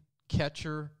 pitching,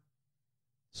 catcher,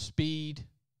 speed,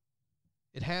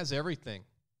 it has everything.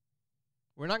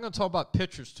 We're not going to talk about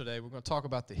pitchers today. We're going to talk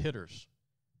about the hitters.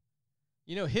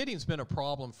 Hitting's been a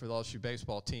problem for the LSU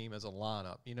baseball team as a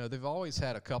lineup. They've always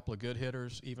had a couple of good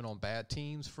hitters, even on bad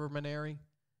teams for Mainieri.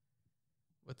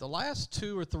 But the last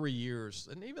 2 or 3 years,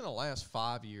 and even the last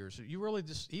 5 years, you really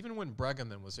even when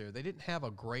Bregman was there, they didn't have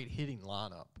a great hitting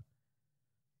lineup.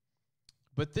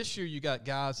 But this year you got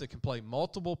guys that can play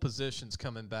multiple positions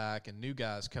coming back and new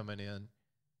guys coming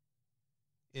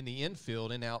in the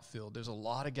infield and outfield. There's a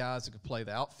lot of guys that can play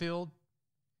the outfield,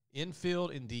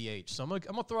 infield, and DH. So I'm going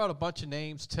to throw out a bunch of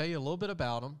names, tell you a little bit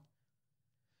about them,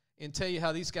 and tell you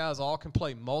how these guys all can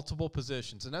play multiple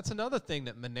positions. And that's another thing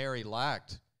that Mainieri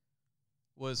lacked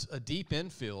was a deep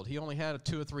infield. He only had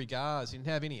 2 or 3 guys. He didn't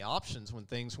have any options when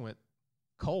things went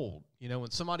cold.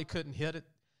 When somebody couldn't hit it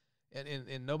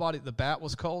and the bat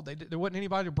was cold, there wasn't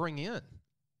anybody to bring in.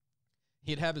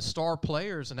 He'd have his star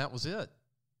players, and that was it.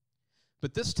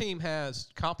 But this team has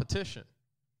competition.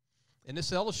 And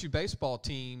this LSU baseball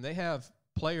team, they have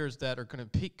players that are going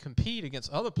to compete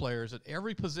against other players at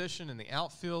every position in the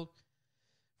outfield,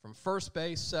 from first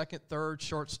base, second, third,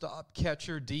 shortstop,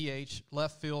 catcher, DH,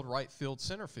 left field, right field,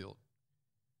 center field.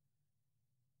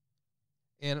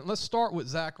 And let's start with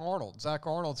Zach Arnold. Zach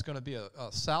Arnold's going to be a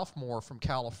sophomore from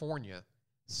California,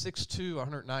 6'2",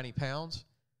 190 pounds.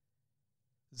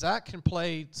 Zach can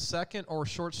play second or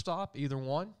shortstop, either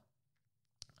one.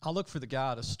 I'll look for the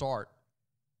guy to start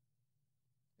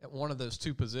at one of those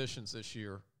 2 positions this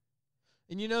year.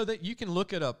 And that you can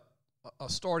look at a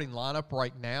starting lineup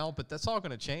right now, but that's all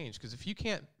going to change because if you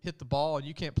can't hit the ball and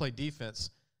you can't play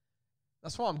defense,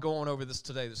 that's why I'm going over this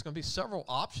today. There's going to be several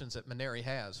options that Mainieri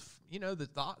has. The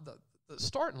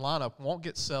starting lineup won't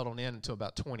get settled in until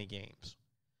about 20 games.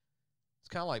 It's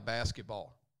kind of like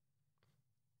basketball.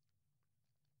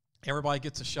 Everybody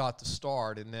gets a shot to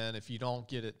start, and then if you don't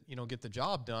get the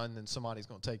job done, then somebody's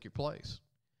going to take your place.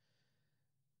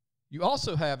 You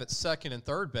also have at second and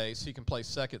third base, he can play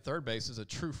second, third base as a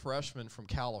true freshman from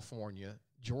California,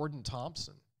 Jordan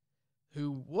Thompson,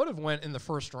 who would have went in the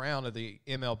first round of the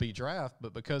MLB draft,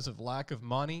 but because of lack of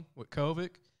money with COVID,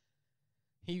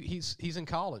 he's in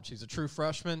college. He's a true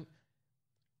freshman.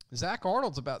 Zach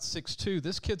Arnold's about 6'2".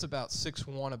 This kid's about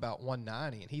 6'1", about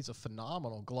 190, and he's a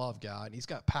phenomenal glove guy, and he's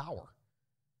got power.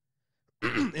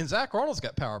 And Zach Arnold's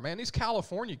got power, man. These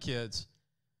California kids,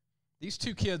 these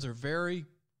 2 kids are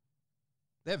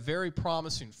they have very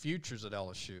promising futures at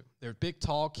LSU. They're big,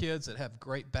 tall kids that have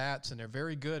great bats, and they're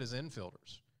very good as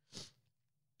infielders.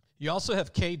 You also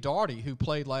have Cade Daugherty, who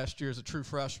played last year as a true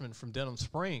freshman from Denham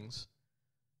Springs.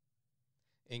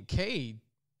 And Cade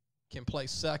can play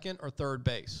second or third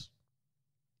base.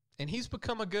 And he's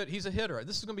a hitter.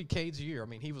 This is going to be Cade's year. I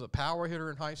mean, he was a power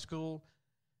hitter in high school,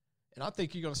 and I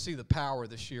think you're going to see the power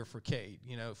this year for Cade.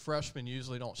 You know, freshmen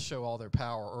usually don't show all their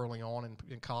power early on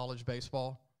in college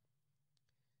baseball.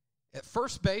 At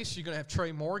first base, you're going to have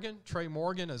Trey Morgan. Trey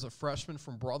Morgan is a freshman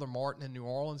from Brother Martin in New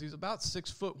Orleans. He's about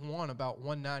 6'1", about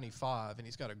 195, and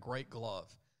he's got a great glove.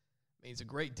 I mean, he's a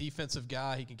great defensive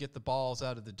guy. He can get the balls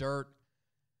out of the dirt.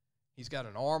 He's got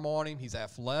an arm on him. He's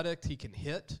athletic. He can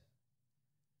hit.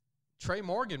 Trey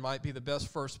Morgan might be the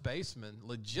best first baseman,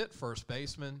 legit first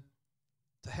baseman,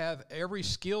 to have every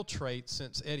skill trait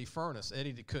since Eddie Furness.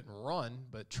 Eddie couldn't run,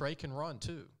 but Trey can run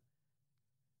too.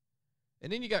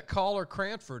 And then you got Collier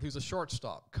Cranford, who's a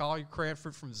shortstop. Collier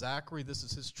Cranford from Zachary. This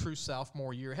is his true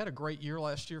sophomore year. Had a great year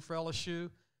last year for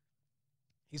LSU.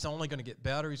 He's only going to get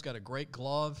better. He's got a great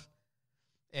glove,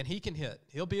 and he can hit.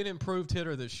 He'll be an improved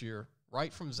hitter this year,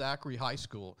 right from Zachary High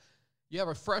School. You have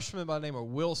a freshman by the name of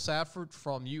Will Safford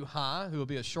from U High, who will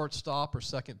be a shortstop or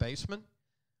second baseman.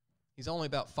 He's only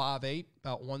about 5'8",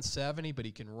 about 170, but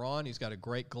he can run. He's got a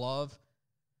great glove.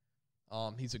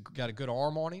 He's got a good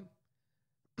arm on him.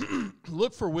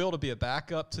 Look for Will to be a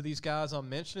backup to these guys I'm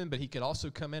mentioning, but he could also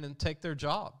come in and take their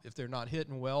job if they're not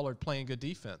hitting well or playing good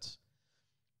defense.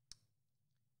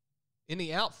 In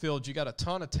the outfield, you got a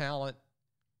ton of talent.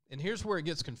 And here's where it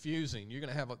gets confusing. You're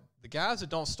going to have the guys that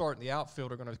don't start in the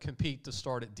outfield are going to compete to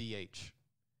start at DH.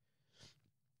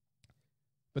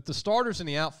 But the starters in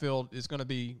the outfield is going to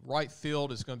be right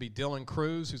field is going to be Dylan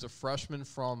Cruz, who's a freshman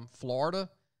from Florida.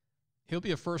 He'll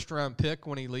be a first-round pick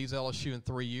when he leaves LSU in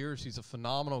 3 years. He's a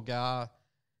phenomenal guy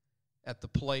at the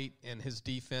plate, and his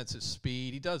defense, his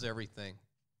speed. He does everything.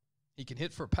 He can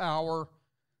hit for power.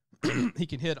 He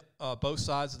can hit both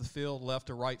sides of the field, left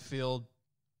or right field.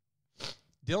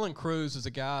 Dylan Cruz is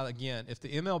a guy, again, if the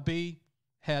MLB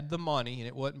had the money, and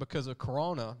it wasn't because of the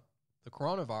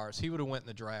coronavirus, he would have went in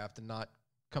the draft and not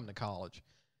come to college.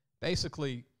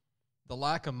 Basically, the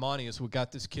lack of money is what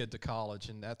got this kid to college,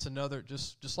 and that's another,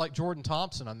 just like Jordan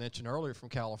Thompson I mentioned earlier from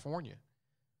California.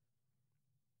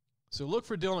 So look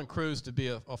for Dylan Cruz to be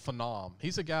a phenom.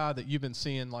 He's a guy that you've been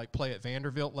seeing like play at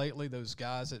Vanderbilt lately, those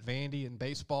guys at Vandy in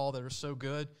baseball that are so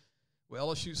good. Well,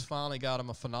 LSU's finally got him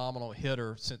a phenomenal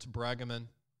hitter since Bregman.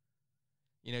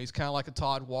 You know, he's kind of like a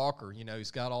Todd Walker. You know,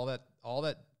 he's got all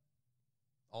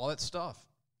that stuff.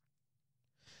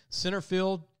 Center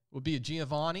field would be a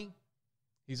Giovanni.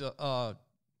 He's a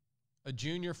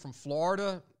junior from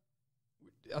Florida.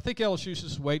 I think LSU should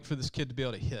just wait for this kid to be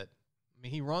able to hit. I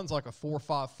mean, he runs like a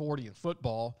 4.5 40 in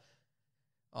football.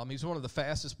 He's one of the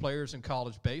fastest players in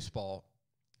college baseball.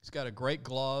 He's got a great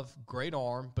glove, great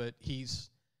arm, but he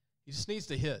just needs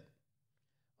to hit.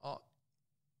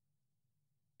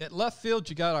 At left field,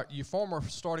 you got your former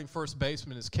starting first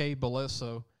baseman is Cade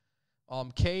Belisso.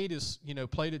 Cade is,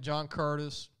 played at John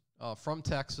Curtis, from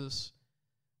Texas.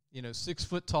 6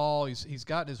 foot tall. He's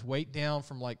got his weight down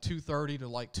from like 230 to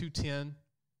like 210.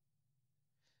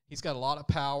 He's got a lot of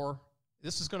power.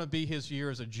 This is going to be his year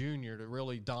as a junior to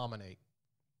really dominate.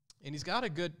 And he's got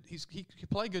he can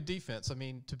play good defense. I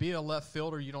mean, to be a left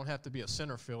fielder, you don't have to be a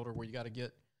center fielder where you got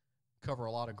to cover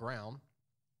a lot of ground.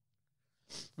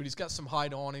 But he's got some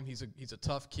height on him. He's a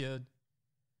tough kid.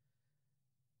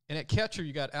 And at catcher,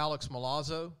 you got Alex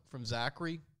Milazzo from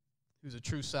Zachary, who's a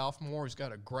true sophomore. He's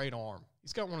got a great arm.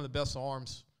 He's got one of the best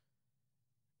arms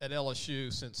at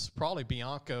LSU since probably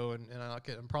Bianco, and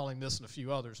I'm probably missing a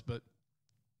few others, but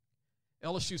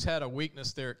LSU's had a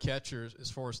weakness there at catcher as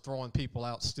far as throwing people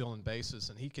out, stealing bases,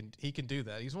 and he can do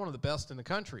that. He's one of the best in the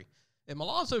country. And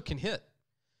Milazzo can hit.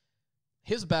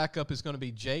 His backup is going to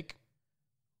be Jake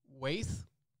Waith,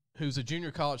 who's a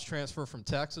junior college transfer from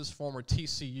Texas, former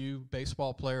TCU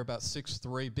baseball player, about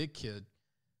 6'3", big kid,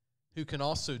 who can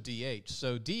also DH.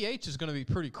 So DH is going to be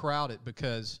pretty crowded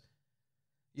because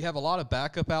you have a lot of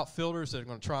backup outfielders that are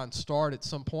going to try and start at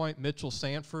some point. Mitchell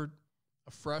Sanford,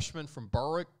 a freshman from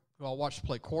Berwick, who I watched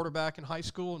play quarterback in high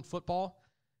school in football.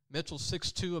 Mitchell's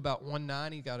 6'2", about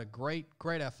 190, got a great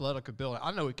athletic ability.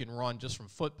 I know he can run just from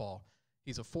football.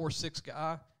 He's a 4'6"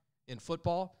 guy in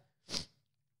football.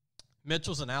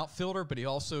 Mitchell's an outfielder, but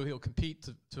he'll compete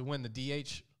to win the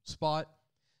DH spot.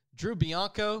 Drew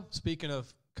Bianco, speaking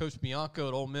of Coach Bianco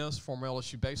at Ole Miss, former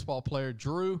LSU baseball player,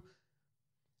 Drew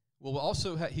will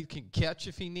also he can catch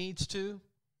if he needs to.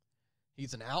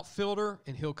 He's an outfielder,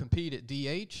 and he'll compete at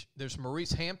DH. There's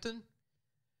Maurice Hampton,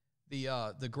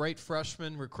 the great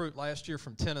freshman recruit last year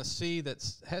from Tennessee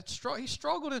he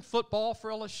struggled in football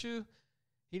for LSU.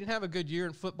 He didn't have a good year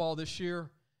in football this year.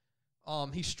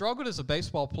 He struggled as a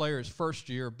baseball player his first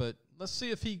year, but let's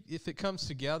see if it comes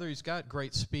together. He's got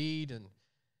great speed, and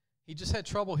He just had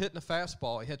trouble hitting the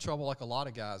fastball. He had trouble, like a lot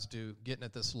of guys do, getting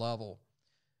at this level.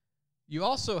 You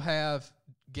also have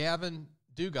Gavin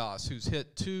Dugas, who's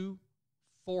hit 2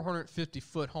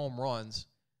 450-foot home runs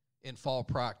in fall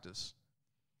practice.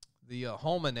 The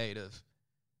Houma native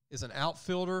is an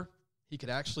outfielder. He could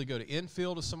actually go to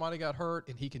infield if somebody got hurt,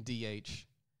 and he can DH.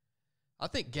 I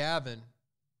think Gavin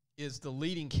is the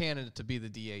leading candidate to be the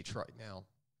DH right now.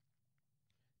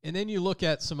 And then you look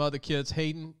at some other kids,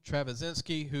 Hayden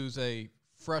Travisinski, who's a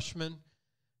freshman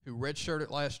who redshirted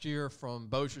last year from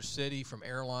Bossier City, from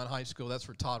Airline High School. That's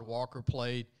where Todd Walker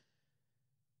played.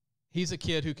 He's a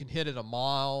kid who can hit it a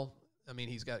mile. I mean,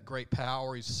 he's got great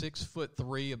power. He's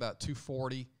 6'3", about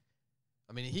 240.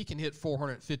 I mean, he can hit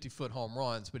 450-foot home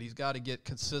runs, but he's got to get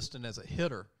consistent as a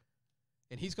hitter.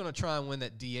 And he's going to try and win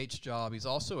that DH job. He's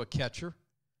also a catcher.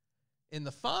 And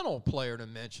the final player to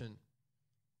mention,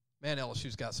 man,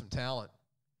 LSU's got some talent,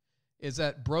 is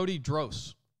that Brody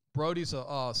Dross. Brody's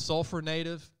a Sulphur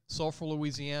native, Sulphur,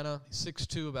 Louisiana. He's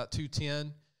 6'2", about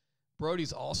 210.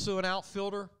 Brody's also an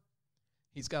outfielder.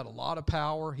 He's got a lot of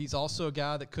power. He's also a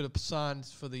guy that could have signed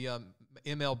for the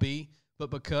MLB, but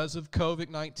because of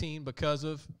COVID-19, because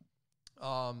of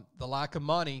the lack of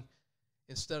money,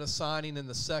 instead of signing in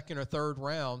the second or third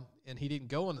round, and he didn't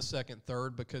go in the second,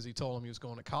 third because he told him he was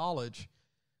going to college,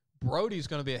 Brody's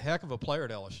going to be a heck of a player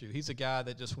at LSU. He's a guy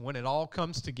that just, when it all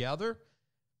comes together,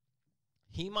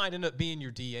 he might end up being your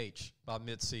DH by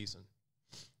midseason.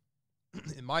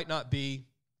 It might not be.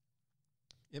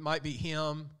 It might be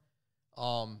him.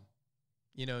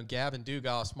 Gavin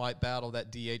Dugas might battle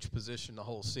that DH position the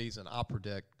whole season, I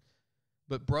predict.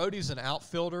 But Brody's an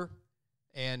outfielder,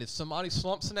 and if somebody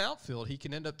slumps in outfield, he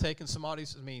can end up taking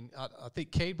somebody's. I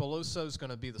think Cade Beloso is going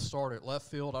to be the starter at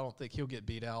left field. I don't think he'll get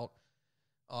beat out.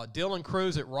 Dylan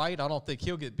Cruz at right, I don't think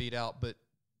he'll get beat out. But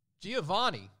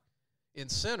Giovanni in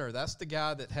center, that's the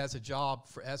guy that has a job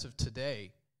for as of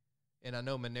today. And I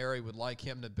know Maneri would like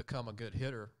him to become a good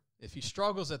hitter. If he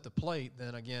struggles at the plate,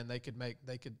 then again they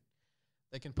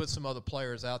can put some other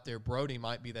players out there. Brody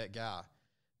might be that guy.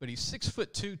 But he's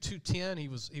 6'2", 210. He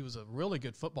was a really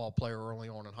good football player early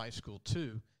on in high school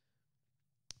too.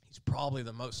 He's probably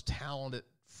the most talented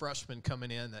freshman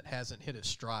coming in that hasn't hit his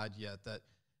stride yet, that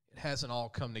it hasn't all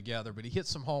come together. But he hit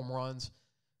some home runs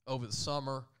over the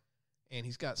summer, and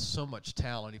he's got so much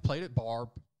talent. He played at Barb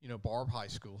High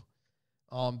School.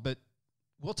 But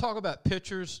we'll talk about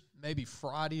pitchers maybe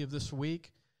Friday of this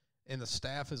week, and the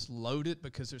staff is loaded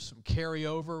because there's some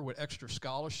carryover with extra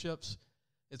scholarships.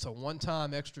 It's a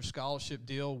one-time extra scholarship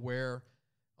deal where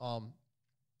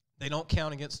they don't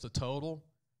count against the total.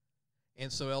 And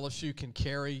so LSU can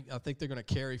carry, I think they're going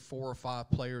to carry 4 or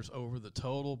 5 players over the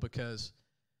total because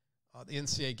the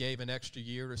NCAA gave an extra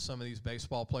year to some of these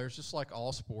baseball players, just like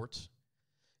all sports.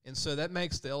 And so that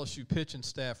makes the LSU pitching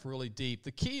staff really deep.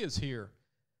 The key is here.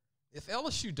 If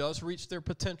LSU does reach their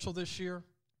potential this year,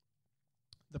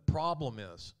 the problem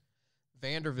is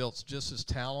Vanderbilt's just as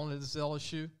talented as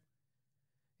LSU,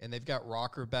 and they've got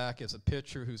Rocker back as a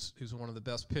pitcher who's one of the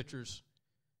best pitchers,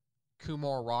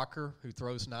 Kumar Rocker, who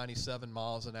throws 97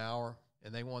 miles an hour,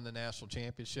 and they won the national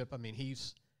championship. I mean,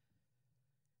 he's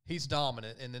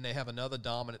dominant, and then they have another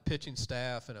dominant pitching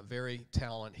staff and a very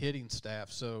talented hitting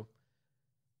staff. So,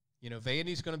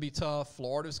 Vandy's going to be tough.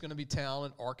 Florida's going to be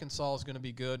talented. Arkansas is going to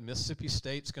be good. Mississippi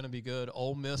State's going to be good.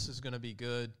 Ole Miss is going to be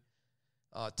good.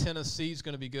 Tennessee's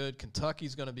going to be good.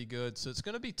 Kentucky's going to be good. So it's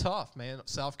going to be tough, man.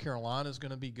 South Carolina's going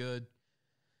to be good.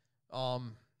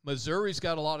 Missouri's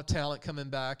got a lot of talent coming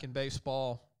back in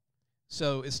baseball.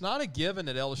 So it's not a given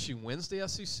that LSU wins the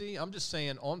SEC. I'm just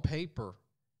saying on paper,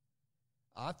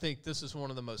 I think this is one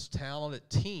of the most talented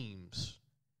teams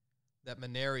that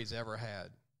Maneri's ever had.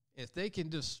 If they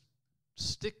can just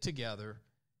stick together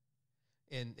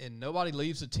and nobody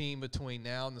leaves the team between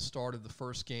now and the start of the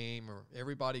first game, or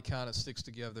everybody kind of sticks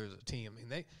together as a team.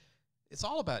 It's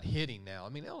all about hitting now.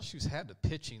 LSU's had the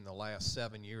pitching the last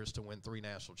 7 years to win 3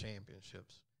 national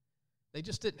championships. They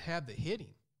just didn't have the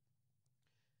hitting.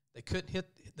 They couldn't hit.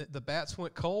 The bats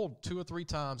went cold 2 or 3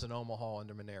 times in Omaha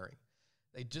under Maneri.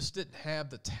 They just didn't have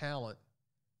the talent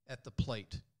at the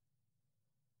plate.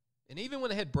 And even when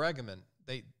they had Bregman,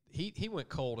 he went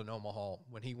cold in Omaha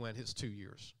when he went his 2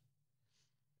 years.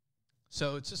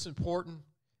 So it's just important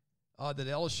that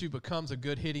LSU becomes a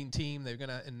good hitting team. They're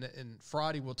gonna, and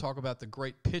Friday we'll talk about the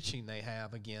great pitching they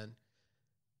have again.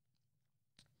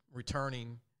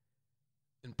 Returning,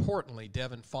 importantly,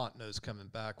 Devin Fontenot's coming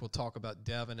back. We'll talk about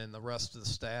Devin and the rest of the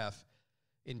staff,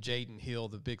 and Jaden Hill,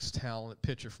 the big talented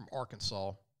pitcher from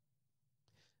Arkansas,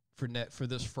 for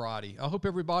this Friday. I hope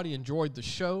everybody enjoyed the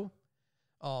show.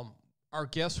 Our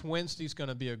guest Wednesday is going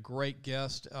to be a great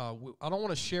guest. I don't want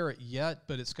to share it yet,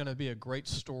 but it's going to be a great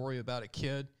story about a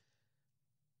kid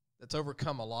that's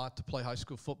overcome a lot to play high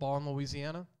school football in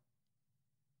Louisiana.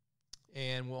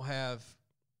 And we'll have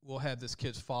this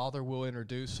kid's father. We'll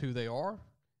introduce who they are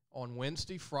on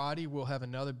Wednesday. Friday, we'll have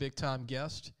another big-time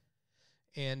guest.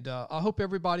 And I hope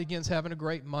everybody, again, is having a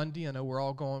great Monday. I know we're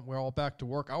all back to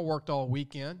work. I worked all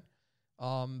weekend,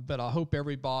 but I hope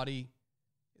everybody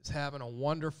is having a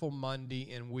wonderful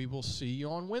Monday, and we will see you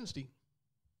on Wednesday.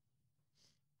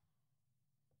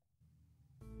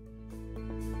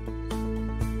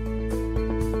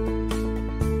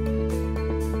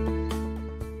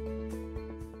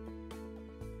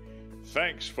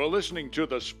 Thanks for listening to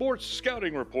the Sports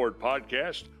Scouting Report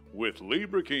podcast with Lee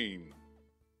Brackeen.